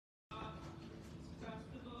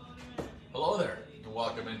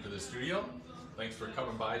welcome into the studio. Thanks for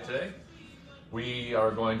coming by today. We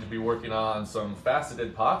are going to be working on some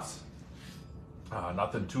faceted pots.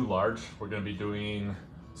 Nothing too large. We're going to be doing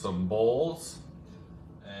some bowls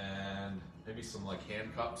and maybe some like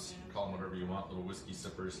hand cups. Call them whatever you want, little whiskey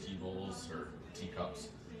sippers, tea bowls, or teacups.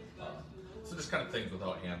 So just kind of things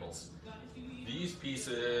without handles. These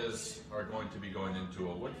pieces are going to be going into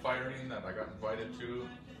a wood firing that I got invited to.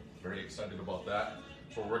 Very excited about that.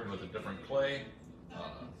 So we're working with a different clay.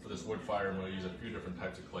 For this wood fire, I'm going to use a few different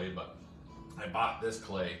types of clay, but I bought this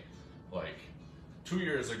clay like 2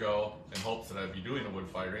 years ago in hopes that I'd be doing a wood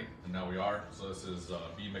firing, and now we are. So this is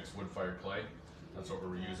B-mix wood fire clay. That's what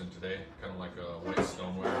we're using today, kind of like a white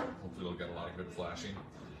stoneware. Hopefully it'll get a lot of good flashing.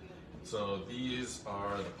 So these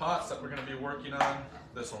are the pots that we're going to be working on.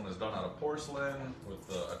 This one is done out of porcelain with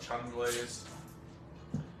a chun glaze.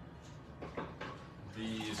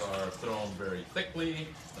 These are thrown very thickly,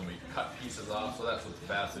 and we cut pieces off. So that's what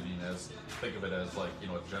faceting is. Think of it as like, you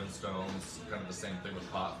know, gemstones, kind of the same thing with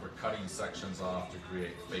pots. We're cutting sections off to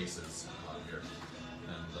create faces on here.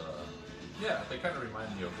 And yeah, they kind of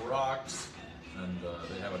remind me of rocks, and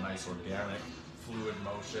they have a nice organic fluid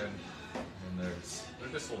motion. And they're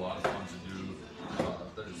just a lot of fun to do.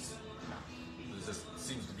 There's just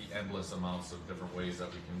seems to be endless amounts of different ways that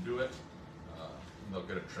we can do it. They'll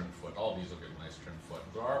get a trim foot. All these will get a nice trim foot.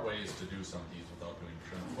 There are ways to do some of these without doing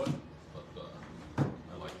trim foot, but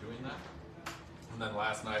I like doing that. And then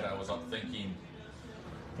last night I was up thinking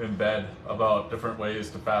in bed about different ways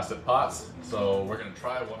to facet pots. So we're going to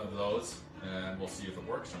try one of those, and we'll see if it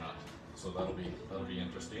works or not. So that'll be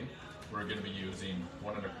interesting. We're going to be using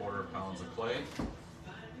 1 1/4 pounds of clay,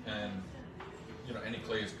 and you know, any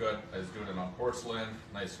clay is good. I was doing it on porcelain,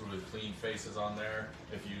 nice really clean faces on there.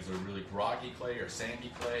 If you use a really groggy clay or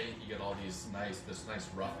sandy clay, you get all these this nice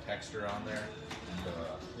rough texture on there. And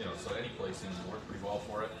you know, so any clay seems to work pretty well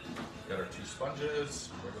for it. Got our 2 sponges,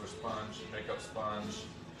 regular sponge, makeup sponge.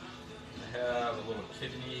 I have a little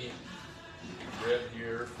kidney rib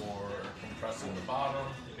here for compressing the bottom.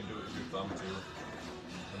 You can do it with your thumb too.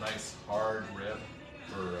 A nice hard rib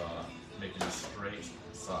for making a straight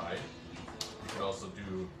side. You could also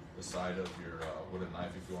do the side of your wooden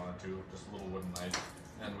knife if you wanted to, just a little wooden knife.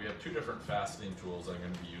 And we have 2 different faceting tools I'm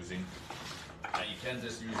going to be using. You can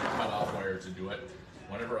just use a cut-off wire to do it.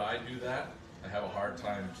 Whenever I do that, I have a hard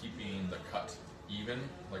time keeping the cut even,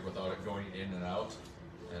 like without it going in and out.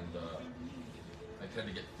 And I tend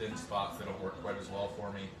to get thin spots that don't work quite as well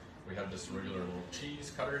for me. We have this regular little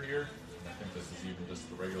cheese cutter here, and I think this is even just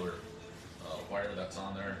the regular wire that's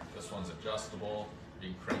on there. This one's adjustable. You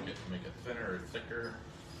can crank it to make it thinner or thicker,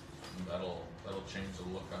 and that'll change the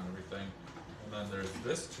look on everything. And then there's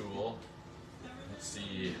this tool. Let's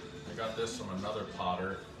see, I got this from another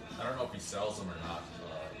potter. I don't know if he sells them or not.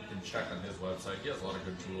 You can check on his website. He has a lot of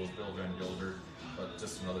good tools, Bill Van Gilder, but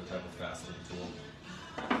just another type of faceting tool.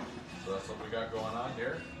 So that's what we got going on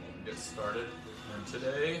here. We'll get started. And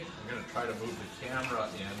today I'm going to try to move the camera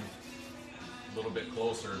in a little bit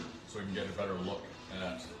closer so we can get a better look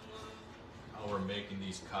at how we're making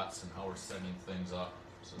these cuts and how we're setting things up.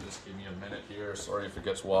 So just give me a minute here. Sorry if it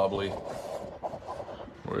gets wobbly.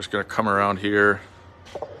 We're just going to come around here,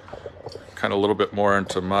 kind of a little bit more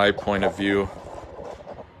into my point of view.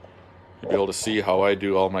 You'll be able to see how I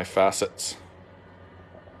do all my facets.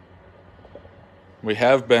 We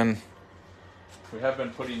have been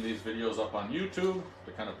putting these videos up on YouTube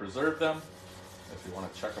to kind of preserve them. If you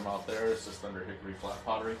want to check them out there, it's just under Hickory Flat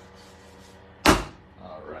Pottery.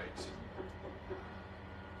 All right.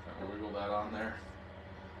 Wiggle that on there.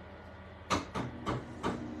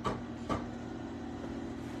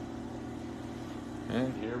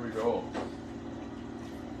 And here we go.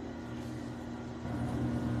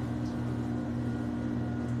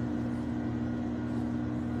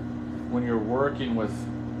 When you're working with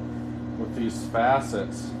these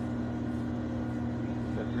facets,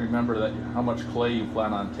 remember that how much clay you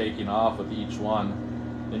plan on taking off with each one.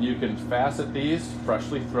 And you can facet these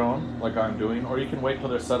freshly thrown, like I'm doing, or you can wait till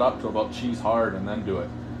they're set up to about cheese hard and then do it.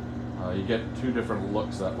 You get 2 different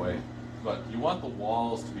looks that way. But you want the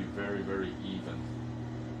walls to be very, very even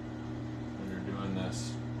when you're doing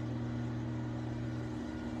this.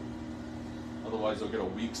 Otherwise you'll get a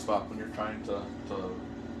weak spot when you're trying to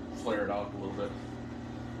flare it out a little bit.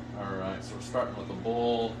 Alright, so we're starting with a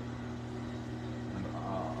bowl. And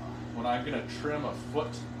when I'm going to trim a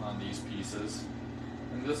foot on these pieces,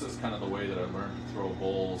 and this is kind of the way that I learned to throw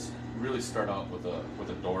bowls. You really start out with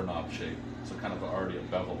a doorknob shape, so kind of already a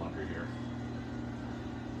bevel under here.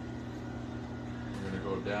 We're going to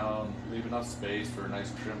go down, leave enough space for a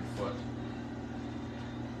nice trim foot.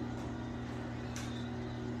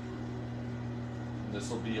 This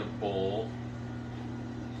will be a bowl.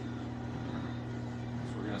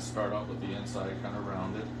 So we're going to start out with the inside kind of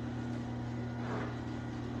rounded.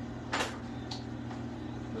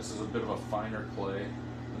 This is a bit of a finer clay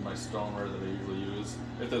than my stoneware that I usually use.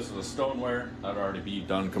 If this was a stoneware, I'd already be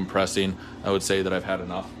done compressing. I would say that I've had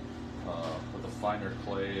enough. With the finer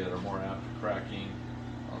clay that are more apt to cracking,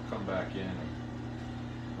 I'll come back in and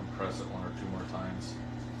compress it 1 or 2 more times.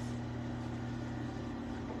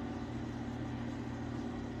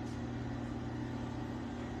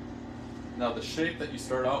 Now the shape that you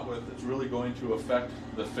start out with is really going to affect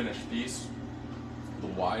the finished piece. The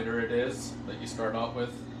wider it is that you start out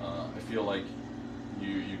with, I feel like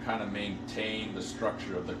you kind of maintain the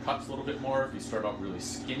structure of the cuts a little bit more. If you start out really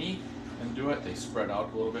skinny and do it, they spread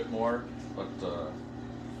out a little bit more, but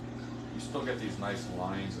you still get these nice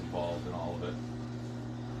lines involved in all of it.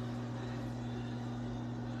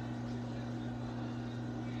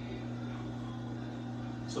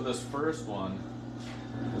 So this first one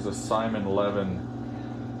is a Simon Levin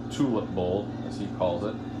tulip bowl, as he calls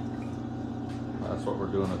it. That's what we're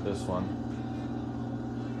doing with this one.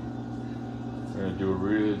 We're going to do a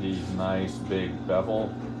really nice big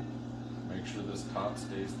bevel. Make sure this top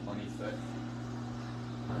stays plenty thick.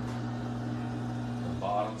 The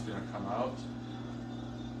bottom's going to come out,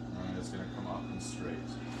 and it's going to come up and straight.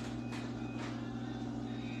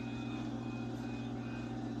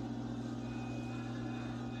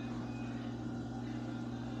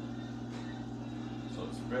 So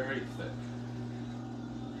it's very thick.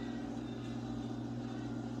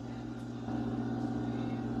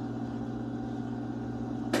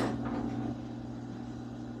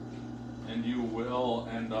 And you will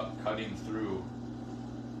end up cutting through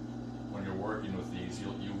when you're working with these.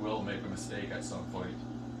 You will make a mistake at some point.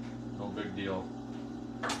 No big deal.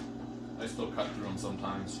 I still cut through them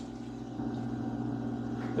sometimes.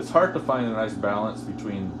 It's hard to find a nice balance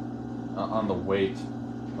between on the weight.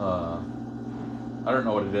 I don't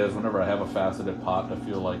know what it is. Whenever I have a faceted pot, I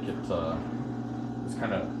feel like it's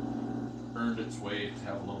kind of earned its way to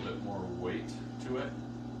have a little bit more weight to it.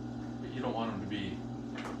 But you don't want them to be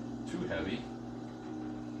too heavy.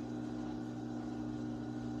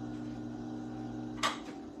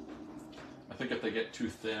 I think if they get too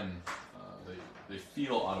thin, they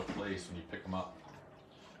feel out of place when you pick them up.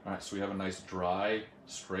 All right, so we have a nice dry,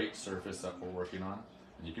 straight surface that we're working on.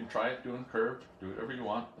 And you can try it doing curved, do whatever you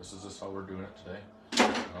want. This is just how we're doing it today.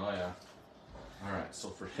 Oh yeah. All right, so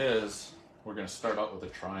for his, we're gonna start out with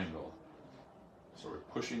a triangle. So we're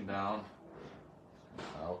pushing down,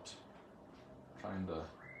 out,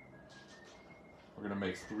 we're gonna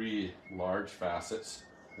make 3 large facets,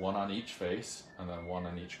 1 on each face, and then 1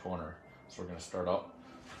 on each corner. So we're gonna start out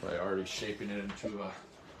by already shaping it into a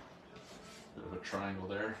bit of a triangle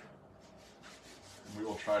there. And we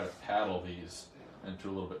will try to paddle these into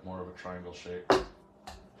a little bit more of a triangle shape.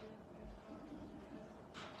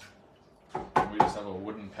 And we just have a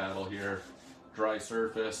wooden paddle here, dry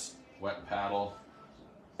surface, wet paddle.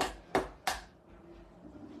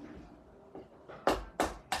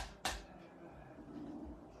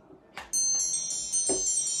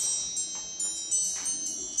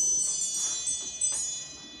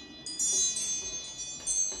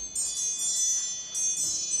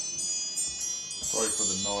 Sorry for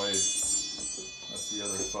the noise. That's the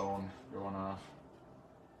other phone going off.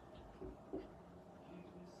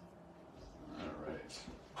 Alright.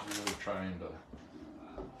 Really trying to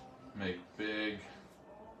make big,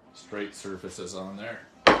 straight surfaces on there.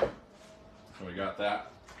 So we got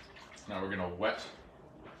that. Now we're going to wet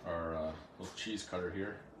our little cheese cutter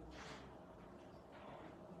here.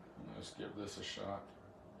 Let's give this a shot.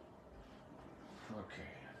 Okay.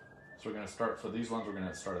 So we're going to start, for these ones, we're going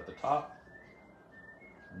to start at the top.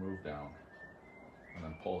 Move down and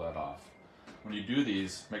then pull that off. When you do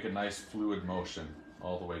these, make a nice fluid motion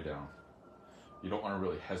all the way down. You don't want to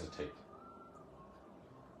really hesitate.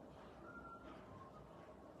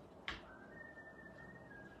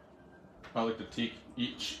 I like to take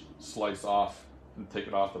each slice off and take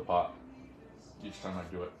it off the pot each time I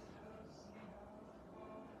do it.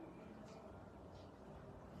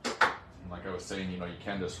 And like I was saying, you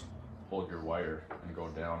can just hold your wire and go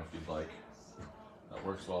down if you'd like. That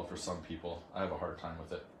works well for some people. I have a hard time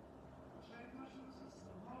with it.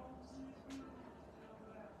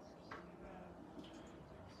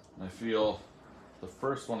 And I feel the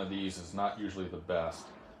first one of these is not usually the best.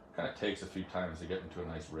 Kind of takes a few times to get into a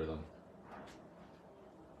nice rhythm.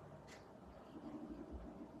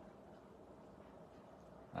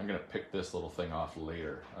 I'm going to pick this little thing off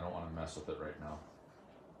later. I don't want to mess with it right now.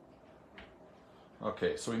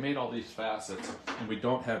 Okay, so we made all these facets, and we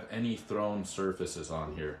don't have any thrown surfaces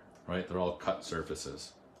on here. right? They're all cut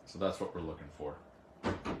surfaces. So that's what we're looking for.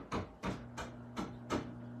 I'm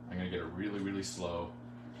gonna get it really, really slow,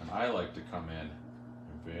 and I like to come in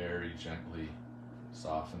and very gently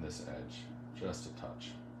soften this edge, just a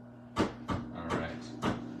touch. All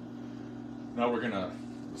right. Now we're gonna,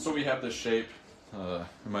 so we have this shape.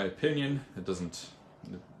 In my opinion, it doesn't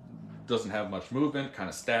have much movement, kind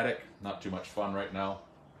of static, not too much fun right now.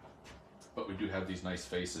 But we do have these nice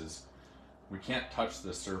faces. We can't touch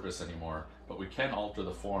this surface anymore, but we can alter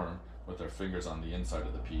the form with our fingers on the inside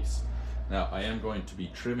of the piece. Now I am going to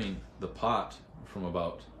be trimming the pot from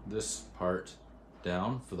about this part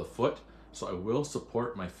down for the foot, so I will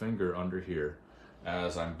support my finger under here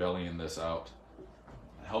as I'm bellying this out.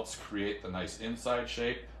 It helps create the nice inside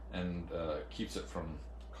shape and keeps it from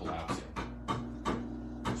collapsing.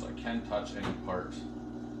 So I can touch any part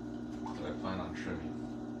that I plan on trimming.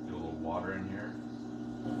 Get a little water in here.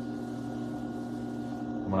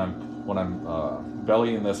 When I'm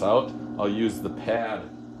bellying this out, I'll use the pad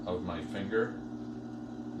of my finger,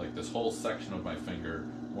 like this whole section of my finger,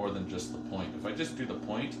 more than just the point. If I just do the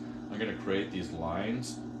point, I'm going to create these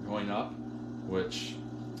lines going up, which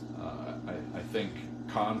I think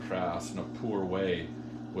contrast in a poor way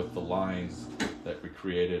with the lines that we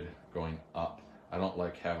created going up. I don't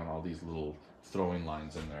like having all these little throwing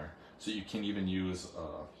lines in there. So you can even use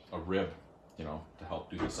a rib, you know, to help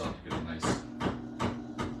do this out to get a nice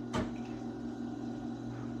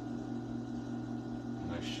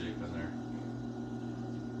shape in there.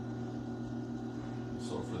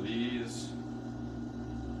 So for these,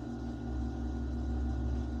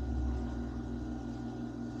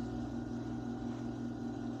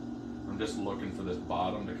 I'm just looking for this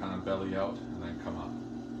bottom to kind of belly out and then come up.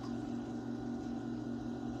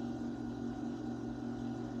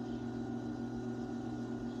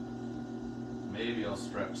 Maybe I'll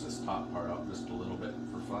stretch this top part out just a little bit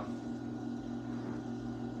for fun.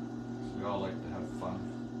 So we all like to have fun.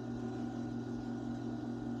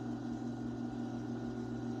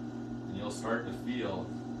 And you'll start to feel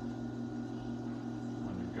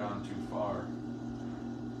when you've gone too far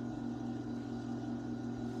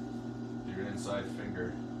with your inside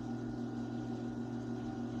finger.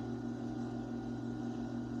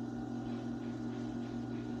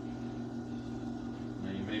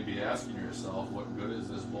 You may be asking yourself, what good is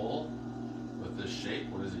this bowl with this shape?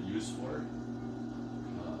 What is it used for?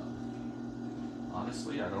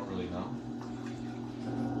 Honestly, I don't really know.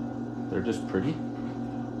 They're just pretty.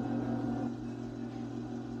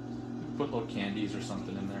 Put little candies or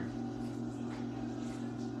something in there.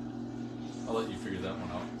 I'll let you figure that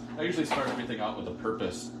one out. I usually start everything out with a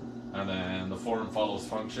purpose, and then the form follows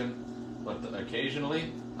function. But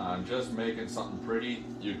occasionally, I'm just making something pretty.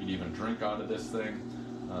 You could even drink out of this thing.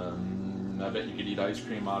 I bet you could eat ice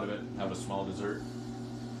cream out of it, have a small dessert.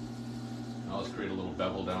 I'll just create a little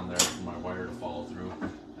bevel down there for my wire to follow through.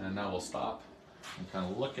 And now we'll stop and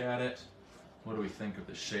kind of look at it. What do we think of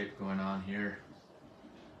the shape going on here?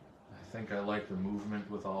 I think I like the movement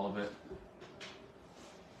with all of it.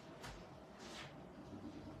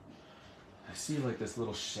 I see like this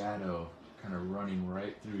little shadow kind of running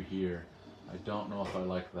right through here. I don't know if I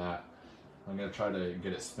like that. I'm going to try to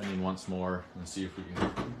get it spinning once more and see if we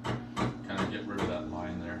can kind of get rid of that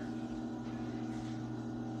line there.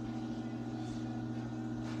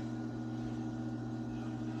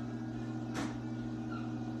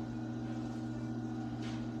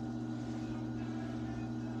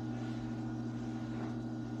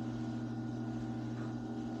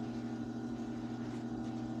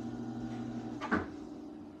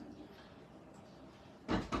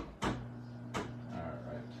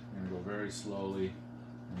 Slowly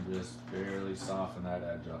and just barely soften that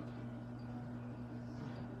edge up.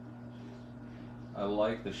 I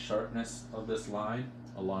like the sharpness of this line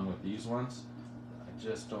along with these ones. I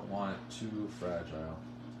just don't want it too fragile.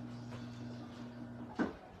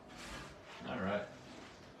 All right,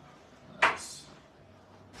 that's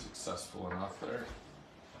successful enough there.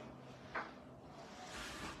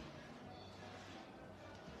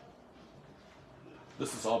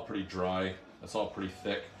 This is all pretty dry. It's all pretty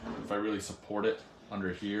thick. If I really support it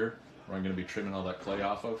under here, where I'm going to be trimming all that clay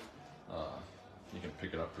off of, you can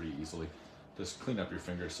pick it up pretty easily. Just clean up your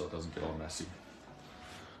fingers so it doesn't get all messy.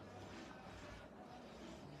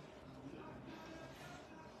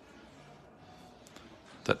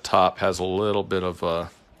 That top has a little bit of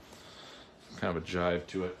a kind of a jive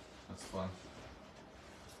to it. That's fun.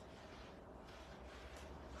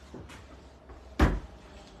 All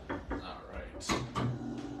right.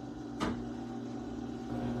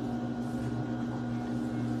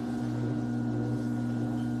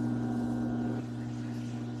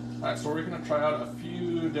 Alright, so we're going to try out a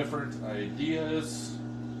few different ideas.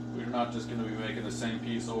 We're not just going to be making the same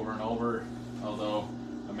piece over and over, although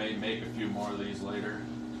I may make a few more of these later.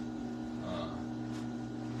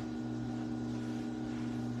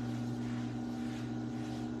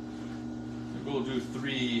 We'll do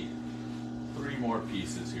three more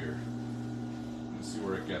pieces here and see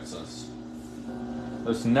where it gets us.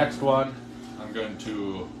 This next one, I'm going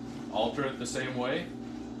to alter it the same way.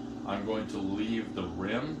 I'm going to leave the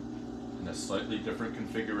rim in a slightly different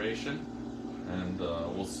configuration, and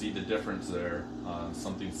we'll see the difference there on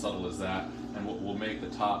something subtle as that, and we'll make the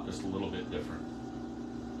top just a little bit different.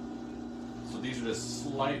 So these are just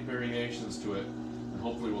slight variations to it, and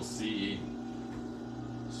hopefully we'll see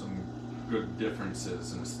some good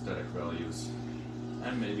differences in aesthetic values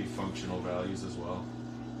and maybe functional values as well.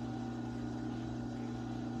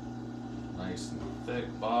 Nice and thick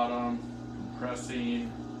bottom, compressing,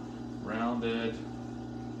 rounded.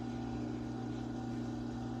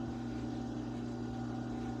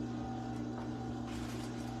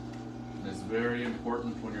 And it's very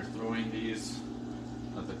important when you're throwing these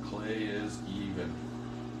that the clay is even,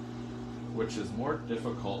 which is more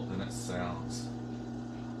difficult than it sounds.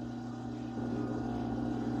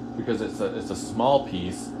 Because it's a small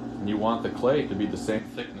piece, and you want the clay to be the same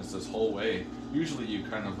thickness this whole way. Usually you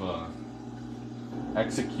kind of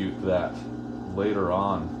execute that later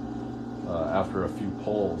on after a few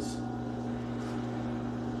pulls.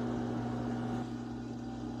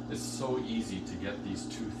 It's so easy to get these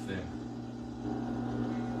too thin.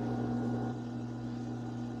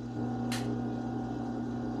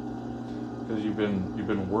 Because you've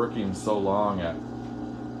been working so long at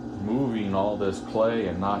moving all this clay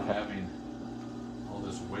and not having all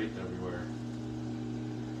this weight everywhere.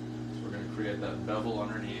 So we're going to create that bevel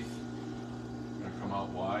underneath. We're going to come out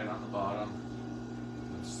wide on the bottom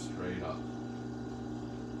and straight up.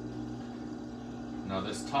 Now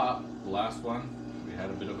this top, the last one, we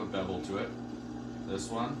had a bit of a bevel to it.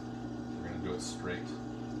 This one, we're going to do it straight,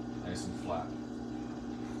 nice and flat.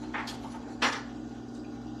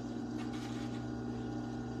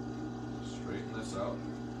 Straighten this out.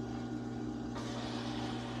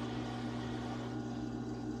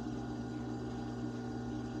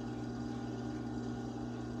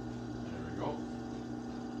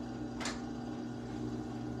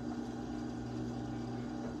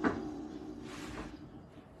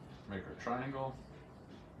 Make our triangle.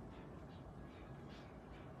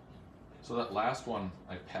 So that last one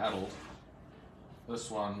I paddled. This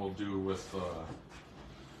one we'll do with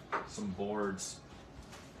some boards.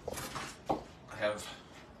 I have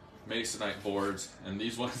masonite boards, and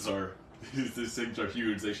these ones are these things are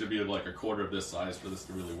huge. They should be like a quarter of this size for this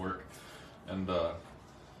to really work. And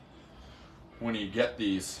when you get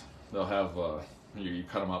these, they'll have you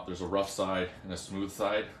cut them up. There's a rough side and a smooth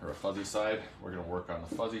side, or a fuzzy side. We're going to work on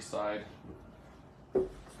the fuzzy side.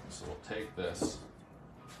 So we'll take this,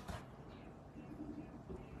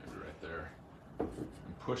 maybe right there,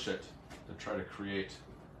 and push it to try to create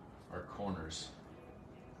our corners.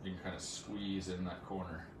 You can kind of squeeze in that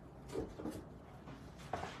corner.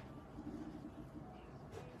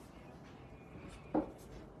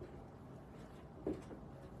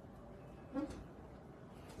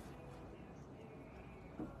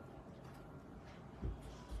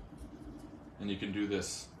 And you can do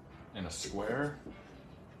this in a square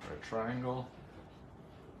or a triangle.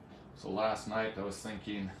 So last night I was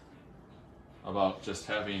thinking about just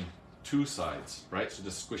having two sides, right? So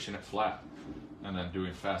just squishing it flat and then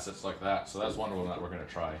doing facets like that. So that's one of them that we're going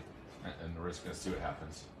to try, and we're just going to see what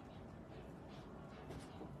happens.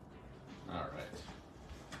 All right,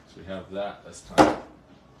 so we have that this time.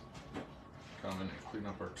 Come in and clean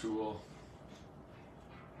up our tool.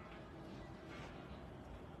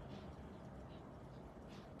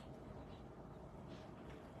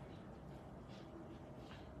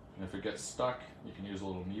 And if it gets stuck, you can use a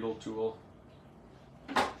little needle tool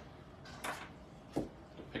to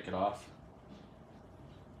pick it off.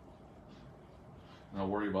 And I'll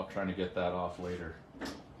worry about trying to get that off later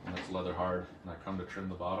when it's leather hard and I come to trim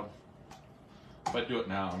the bottom. If I do it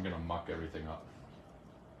now, I'm going to muck everything up.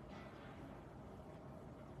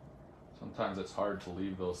 Sometimes it's hard to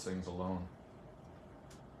leave those things alone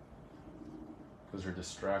because they're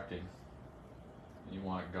distracting. You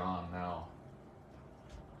want it gone now.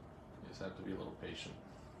 You just have to be a little patient.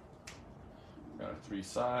 Got our three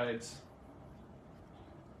sides.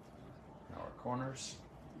 Now our corners.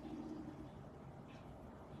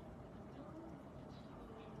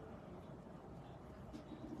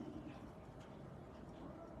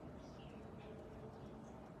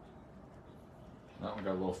 That one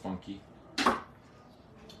got a little funky. A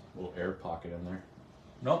little air pocket in there.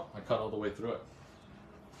 Nope, I cut all the way through it.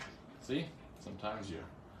 See? Sometimes you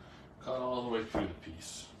cut all the way through the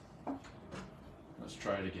piece. Let's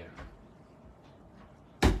try it again.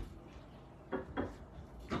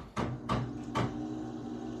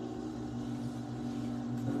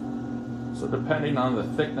 So depending on the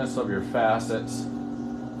thickness of your facets, you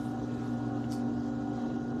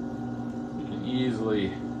can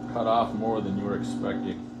easily cut off more than you were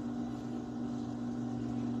expecting.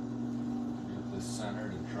 Get this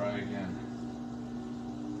centered and try again.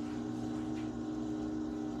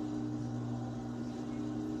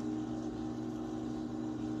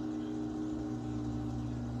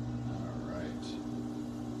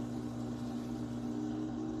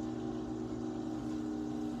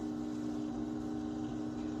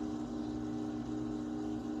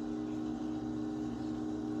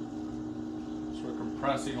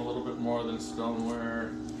 Pressing a little bit more than stoneware,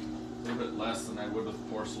 a little bit less than I would with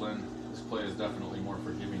porcelain. This clay is definitely more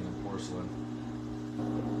forgiving than porcelain.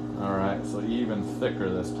 Alright, so even thicker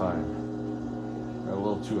this time. Got a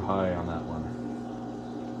little too high on that one.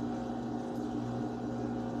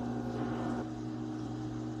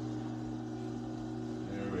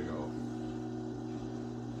 There we go.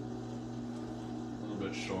 A little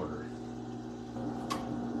bit shorter.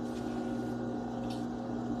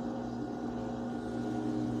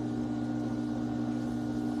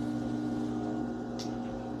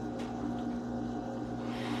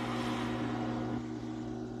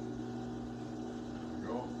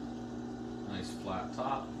 Flat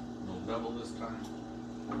top, no bevel this time.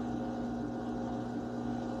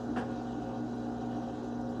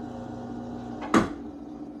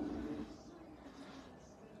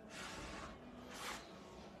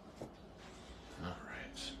 All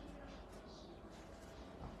right.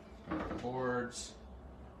 Got the boards,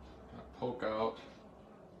 poke out,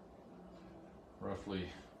 roughly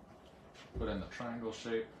put in the triangle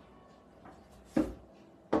shape.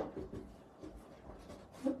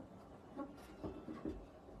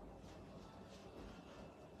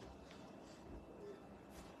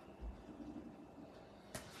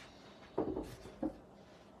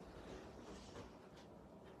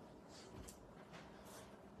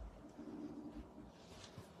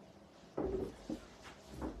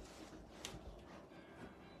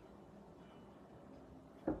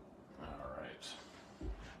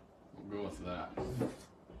 Go with that.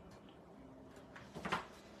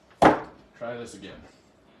 Try this again.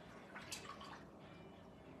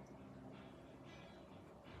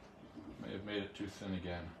 May have made it too thin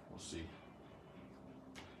again. We'll see.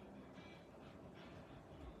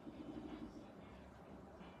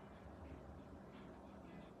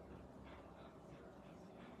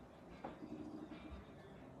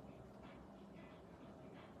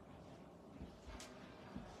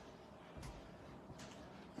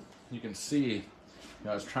 You can see,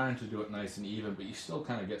 I was trying to do it nice and even, but you still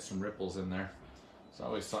kind of get some ripples in there. It's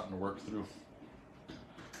always something to work through.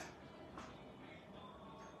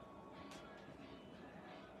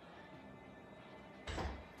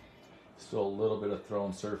 Still a little bit of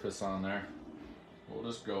thrown surface on there. We'll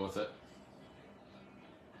just go with it.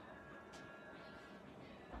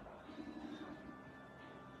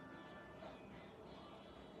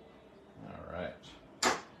 All right.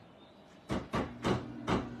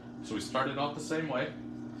 So we started out the same way,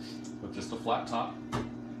 with just a flat top.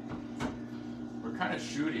 We're kind of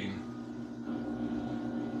shooting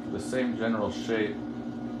for the same general shape.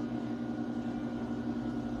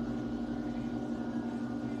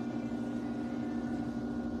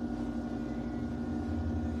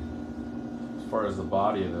 As far as the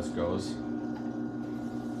body of this goes,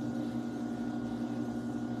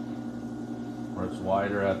 where it's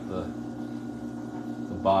wider at the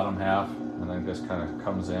bottom half and then just kind of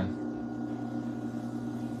comes in.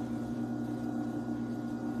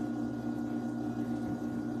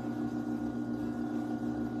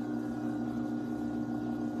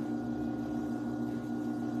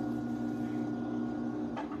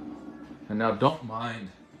 And now don't mind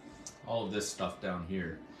all of this stuff down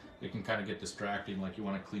here. It can kind of get distracting, like you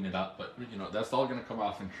want to clean it up, but you know, that's all going to come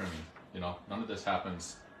off in trimming. You know, none of this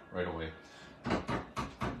happens right away. I'm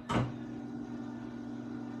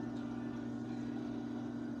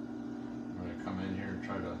going to come in here and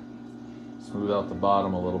try to smooth out the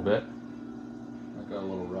bottom a little bit. I got a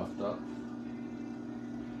little roughed up.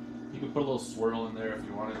 You could put a little swirl in there if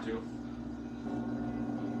you wanted to.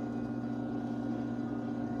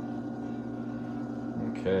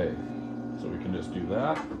 Okay, so we can just do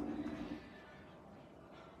that.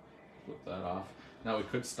 Flip that off. Now we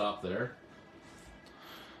could stop there.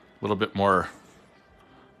 A little bit more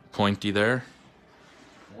pointy there.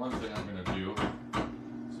 One thing I'm going to do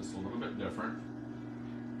is just a little bit different.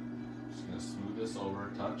 to smooth this over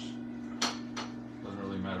a touch. Doesn't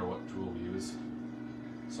really matter what tool we use.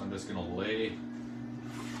 So I'm just going to lay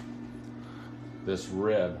this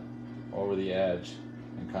rib over the edge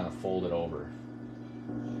and kind of fold it over.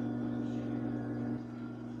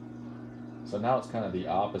 So now it's kind of the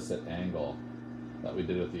opposite angle that we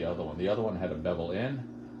did with the other one. The other one had a bevel in,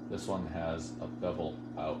 this one has a bevel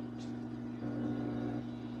out.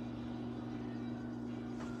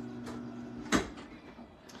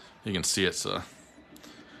 You can see it's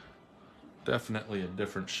definitely a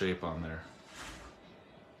different shape on there.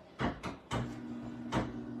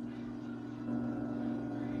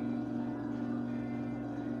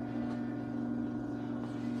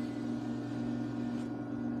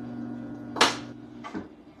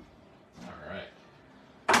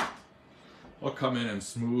 I'll come in and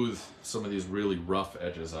smooth some of these really rough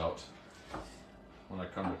edges out when I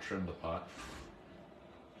come to trim the pot.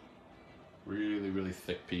 Really, really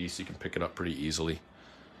thick piece. You can pick it up pretty easily.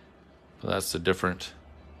 But that's the different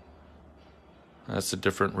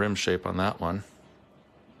rim shape on that one.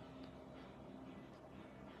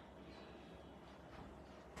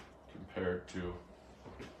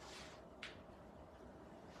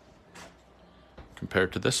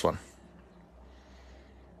 Compared to this one.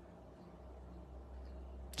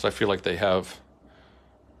 So I feel like they have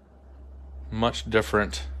much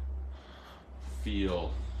different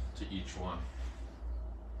feel to each one.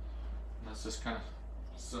 And that's just kind of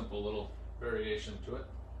a simple little variation to it.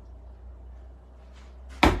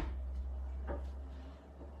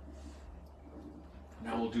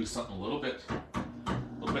 Now we'll do something a little bit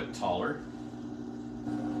taller.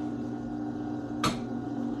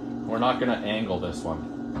 We're not going to angle this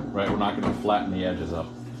one, right? We're not going to flatten the edges up.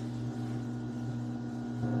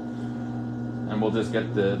 And we'll just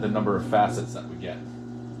get the number of facets that we get.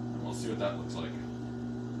 And we'll see what that looks like.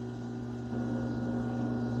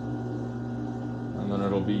 And then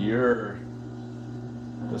it'll be your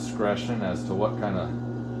discretion as to what kind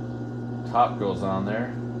of top goes on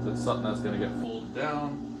there. If it's something that's going to get folded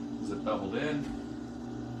down, is it beveled in?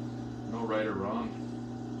 No right or wrong.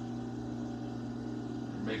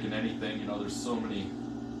 You're making anything, you know, there's so many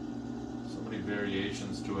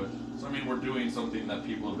variations to it. So I mean, we're doing something that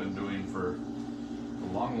people have been doing for a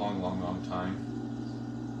long time.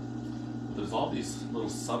 But there's all these little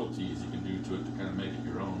subtleties you can do to it to kind of make it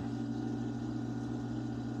your own.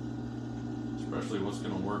 Especially what's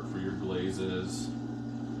going to work for your glazes,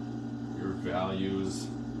 your values.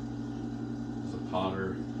 As a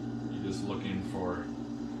potter, you're just looking for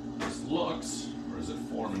just looks, or is it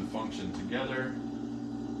form and function together?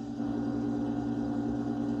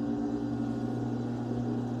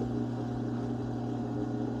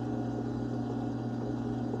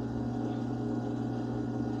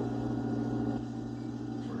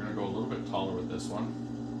 Taller with this one.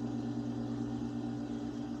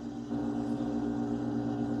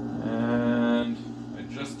 And I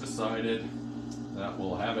just decided that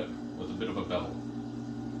we'll have it with a bit of a bevel.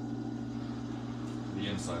 The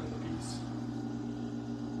inside of the piece.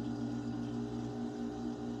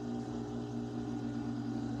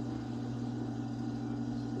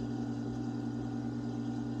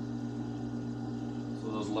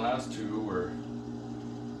 So those last two were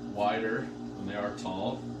wider than they are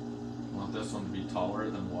tall. I want this one to be taller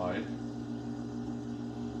than wide. I'm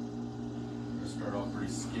going to start off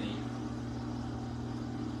pretty skinny.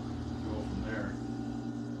 Go from there.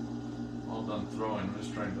 All done throwing. I'm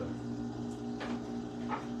just trying to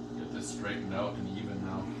get this straightened out and even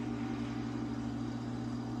now.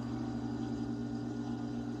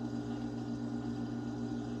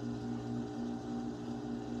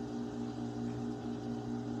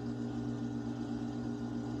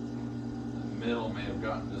 The middle may have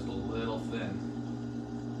gotten just a little thin.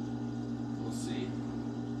 We'll see.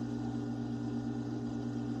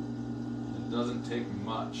 It doesn't take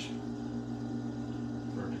much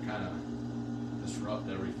for it to kind of disrupt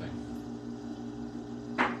everything.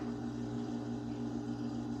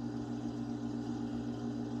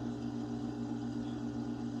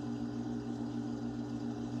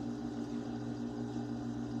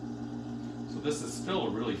 So this is still a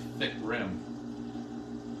really thick rim.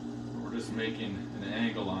 Just making an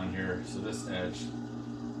angle on here so this edge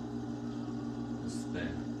is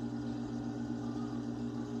thin.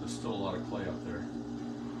 There's still a lot of clay up there.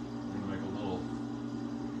 I'm going to make a little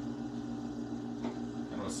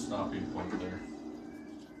kind of a stopping point there.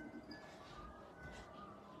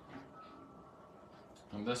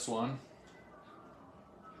 And this one,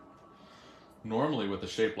 normally with a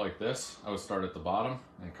shape like this, I would start at the bottom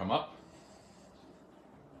and come up.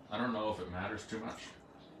 I don't know if it matters too much.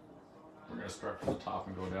 We're going to start from the top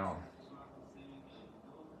and go down.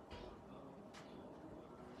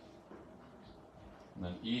 And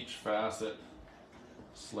then each facet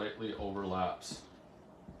slightly overlaps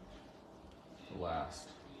the last.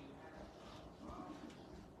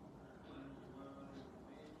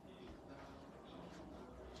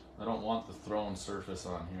 I don't want the thrown surface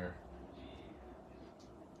on here.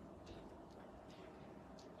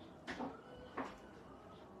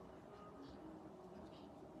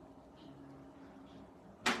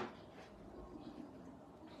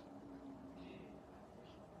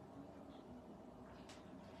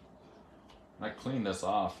 I clean this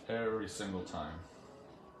off every single time.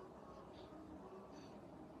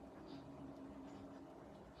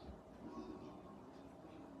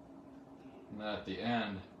 And at the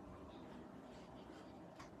end,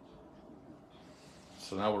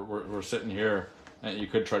 so now we're sitting here, and you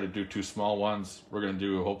could try to do 2 small ones. We're going to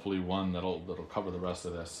do hopefully one that'll cover the rest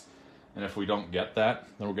of this. And if we don't get that,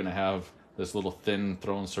 then we're going to have this little thin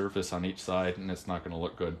thrown surface on each side, and it's not going to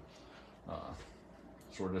look good.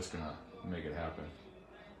 So we're just going to make it happen.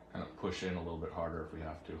 Kind of push in a little bit harder if we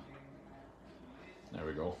have to. There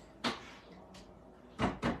we go.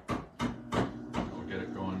 We'll get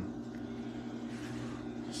it going.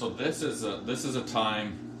 So this is a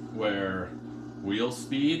time where wheel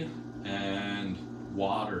speed and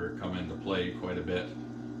water come into play quite a bit.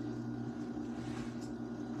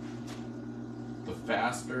 The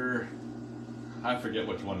faster, I forget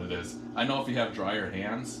which one it is. I know if you have drier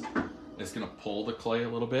hands, it's going to pull the clay a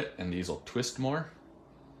little bit and these will twist more.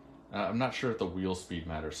 I'm not sure if the wheel speed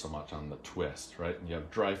matters so much on the twist, right? You have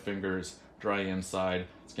dry fingers, dry inside,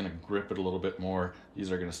 it's going to grip it a little bit more.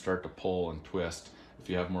 These are going to start to pull and twist. If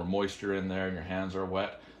you have more moisture in there and your hands are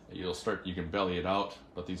wet, you can belly it out,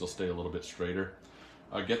 but these will stay a little bit straighter.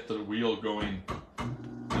 Get the wheel going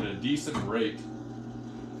at a decent rate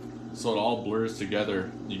so it all blurs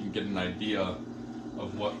together. You can get an idea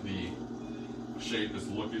of what the shape is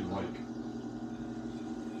looking like.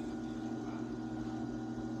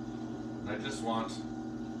 I just want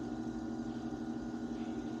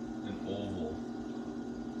an oval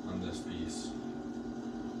on this piece.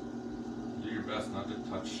 Do your best not to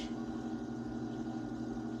touch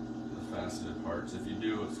the faceted parts. If you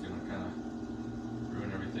do, it's going to kind of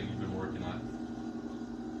ruin everything you've been working on.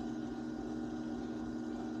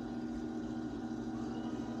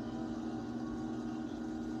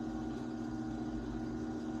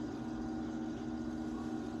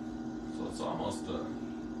 So it's almost a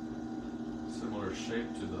similar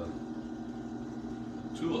shape to the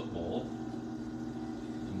tulip bowl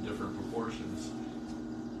in different proportions.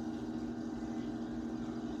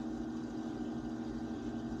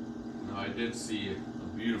 Now I did see a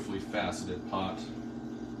beautifully faceted pot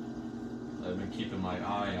that I've been keeping my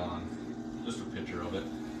eye on, just a picture of it,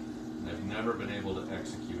 and I've never been able to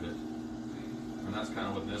execute it. And that's kind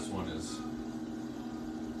of what this one is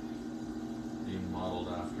being modeled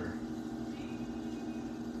after.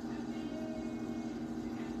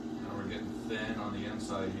 Getting thin on the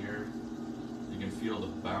inside here. You can feel the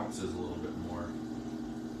bounces a little bit more.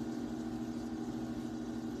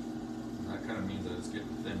 And that kind of means that it's getting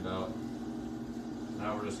thinned out.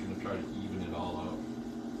 Now we're just going to try to even it all out.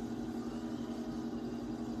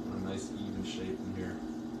 A nice even shape in here.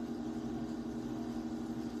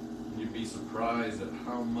 You'd be surprised at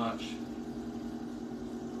how much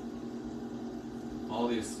all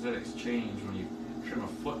the aesthetics change when you trim a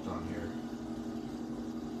foot on here.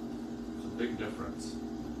 Big difference.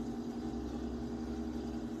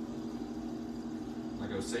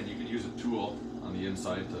 Like I was saying, you could use a tool on the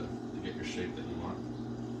inside to get your shape that you want.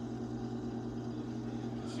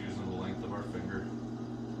 Just using the length of our finger.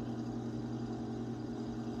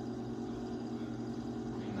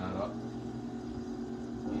 Clean that up.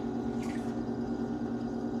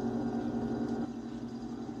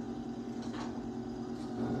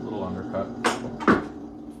 A little undercut.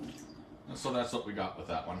 And so that's what we got with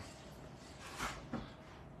that one.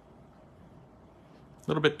 A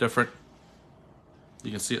little bit different. You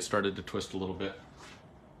can see it started to twist a little bit.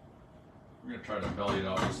 We're going to try to belly it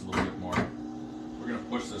out just a little bit more. We're going to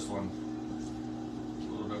push this one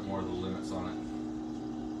a little bit more of the limits on it.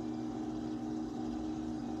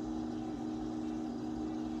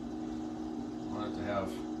 I want it to have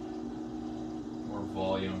more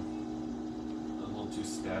volume, a little too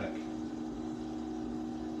static.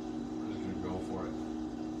 We're just going to go for it.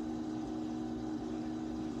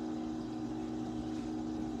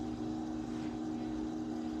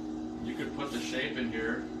 You could put the shape in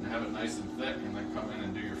here and have it nice and thick and then come in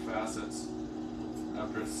and do your facets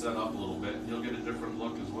after it's set up a little bit. You'll get a different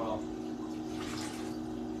look as well,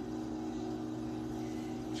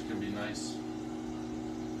 which can be nice.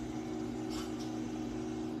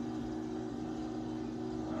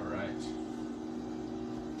 Alright.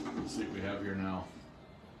 Let's see what we have here now.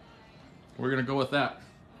 We're gonna go with that.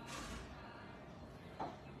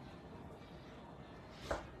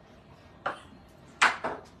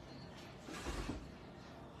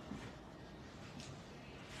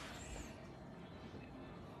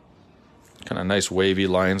 Kind of nice wavy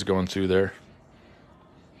lines going through there.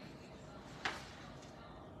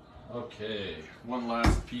 Okay, one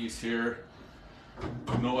last piece here.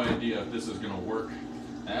 No idea if this is going to work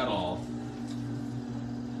at all.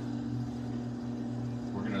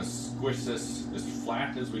 We're going to squish this as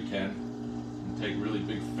flat as we can and take really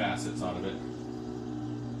big facets out of it.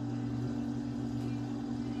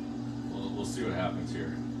 We'll see what happens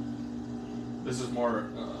here. This is more,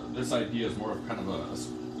 this idea is more of kind of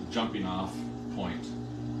a jumping off point.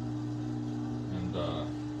 And,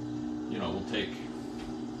 you know, we'll take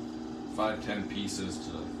 5-10 pieces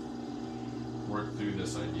to work through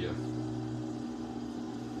this idea.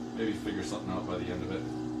 Maybe figure something out by the end of it.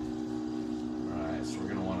 Alright, so we're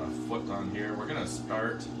going to want a foot on here. We're going to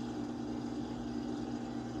start.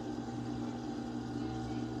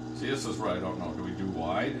 See, this is where I don't know. Do we do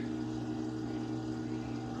wide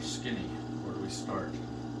or skinny? Where do we start?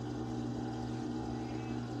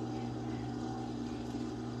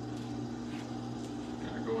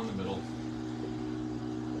 Kind of go in the middle.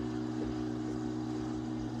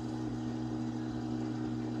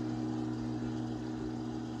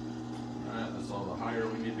 All the higher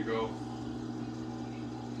we need to go.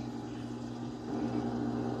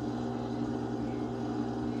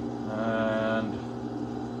 And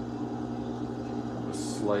a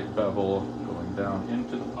slight bevel going down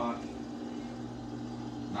into the pot.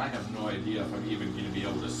 And I have no idea if I'm even going to be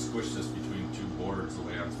able to squish this between two boards the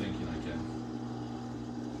way I'm thinking I can.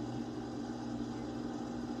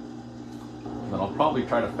 And then I'll probably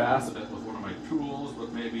try to facet it with one of my tools,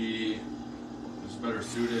 but maybe it's better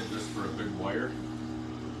suited just for a big wire.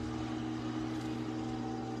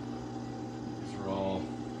 These are all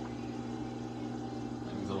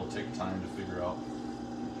things that'll take time to figure out.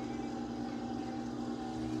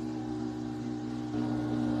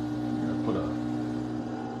 I'm gonna put a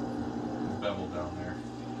bevel down there.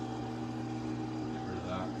 Get rid of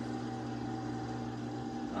that.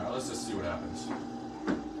 Alright, let's just see what happens.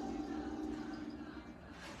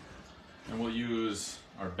 And we'll use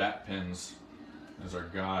our bat pins as our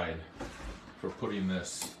guide for putting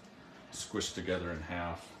this squished together in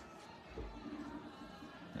half.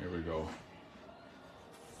 There we go.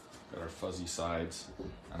 Got our fuzzy sides,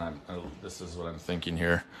 and this is what I'm thinking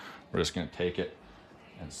here. We're just going to take it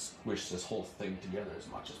and squish this whole thing together as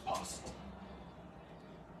much as possible.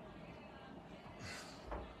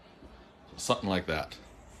 So something like that.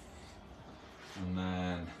 And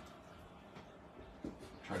then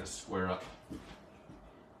try to square up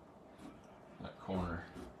that corner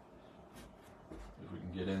if we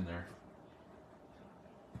can get in there.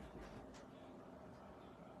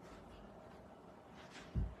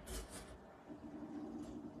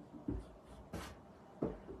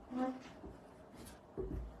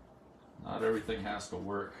 Not everything has to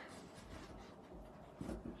work.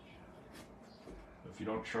 If you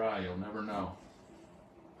don't try, you'll never know.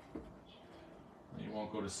 You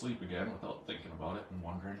won't go to sleep again without thinking about it and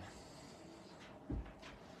wondering.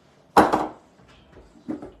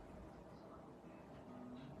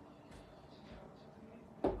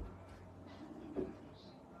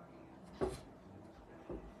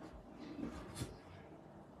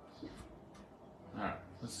 Alright,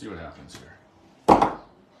 let's see what happens here.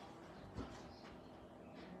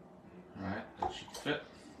 Alright, that should fit.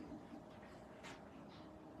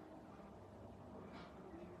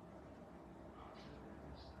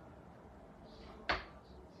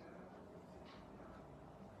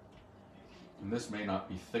 And this may not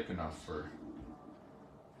be thick enough for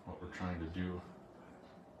what we're trying to do.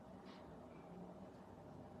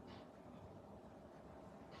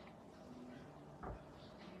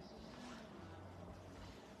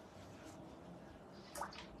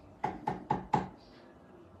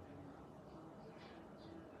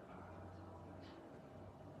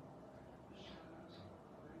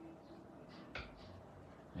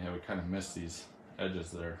 Yeah, we kind of missed these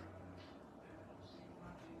edges there.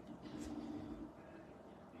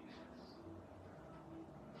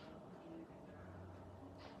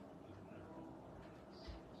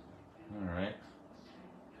 Alright,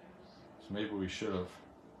 so maybe we should have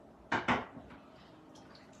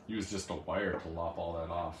used just a wire to lop all that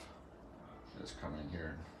off. Just come in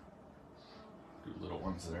here and do little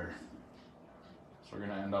ones there. So we're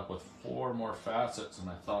going to end up with 4 more facets than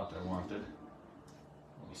I thought I wanted.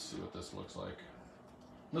 We'll see what this looks like.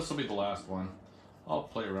 This will be the last one. I'll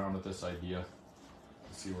play around with this idea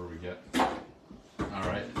and see where we get.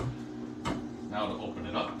 Alright. Now to open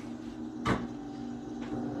it up. Get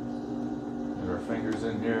our fingers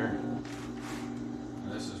in here.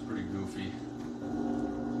 This is pretty goofy.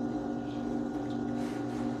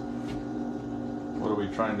 What are we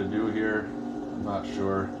trying to do here? I'm not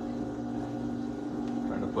sure.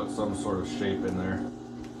 Trying to put some sort of shape in there.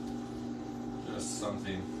 Just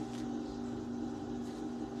something.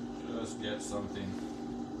 Just get something.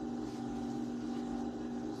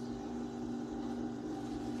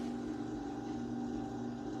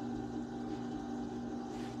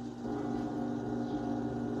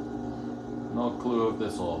 No clue if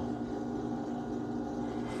this will.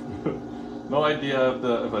 No idea if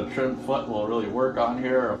a trim foot will really work on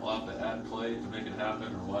here, or if we'll have to add clay to make it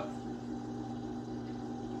happen, or what.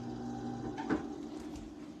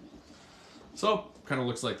 So, kind of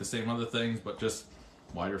looks like the same other things, but just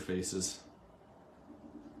wider faces.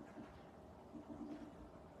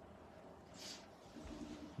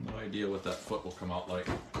 No idea what that foot will come out like.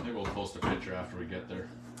 Maybe we'll post a picture after we get there.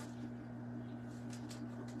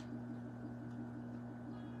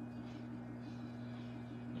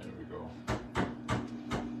 There we go.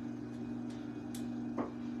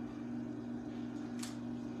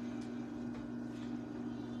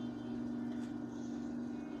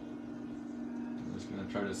 I'm just going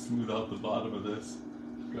to try to smooth out the bottom of this.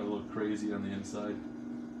 Got a little crazy on the inside.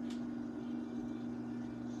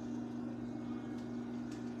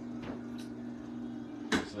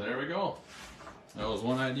 So there we go. That was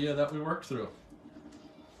one idea that we worked through.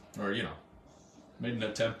 Or, you know, made an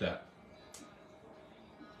attempt at.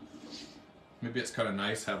 Maybe it's kind of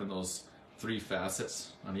nice having those 3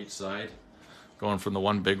 facets on each side. Going from the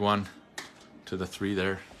one big one to the 3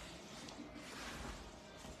 there.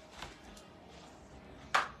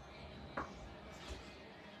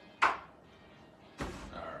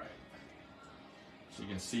 Alright. So you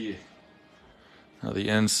can see how the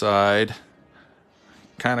inside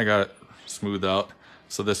kind of got it smoothed out.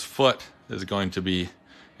 So this foot is going to be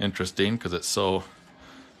interesting because it's so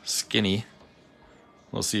skinny.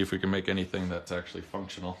 We'll see if we can make anything that's actually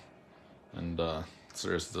functional. And so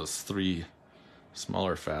there's those 3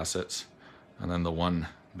 smaller facets and then the 1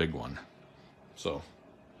 big one. So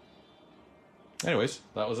anyways,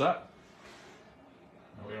 that was that.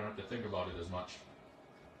 Now we don't have to think about it as much.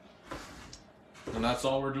 And that's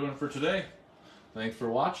all we're doing for today. Thanks for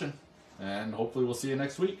watching, and hopefully we'll see you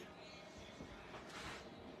next week.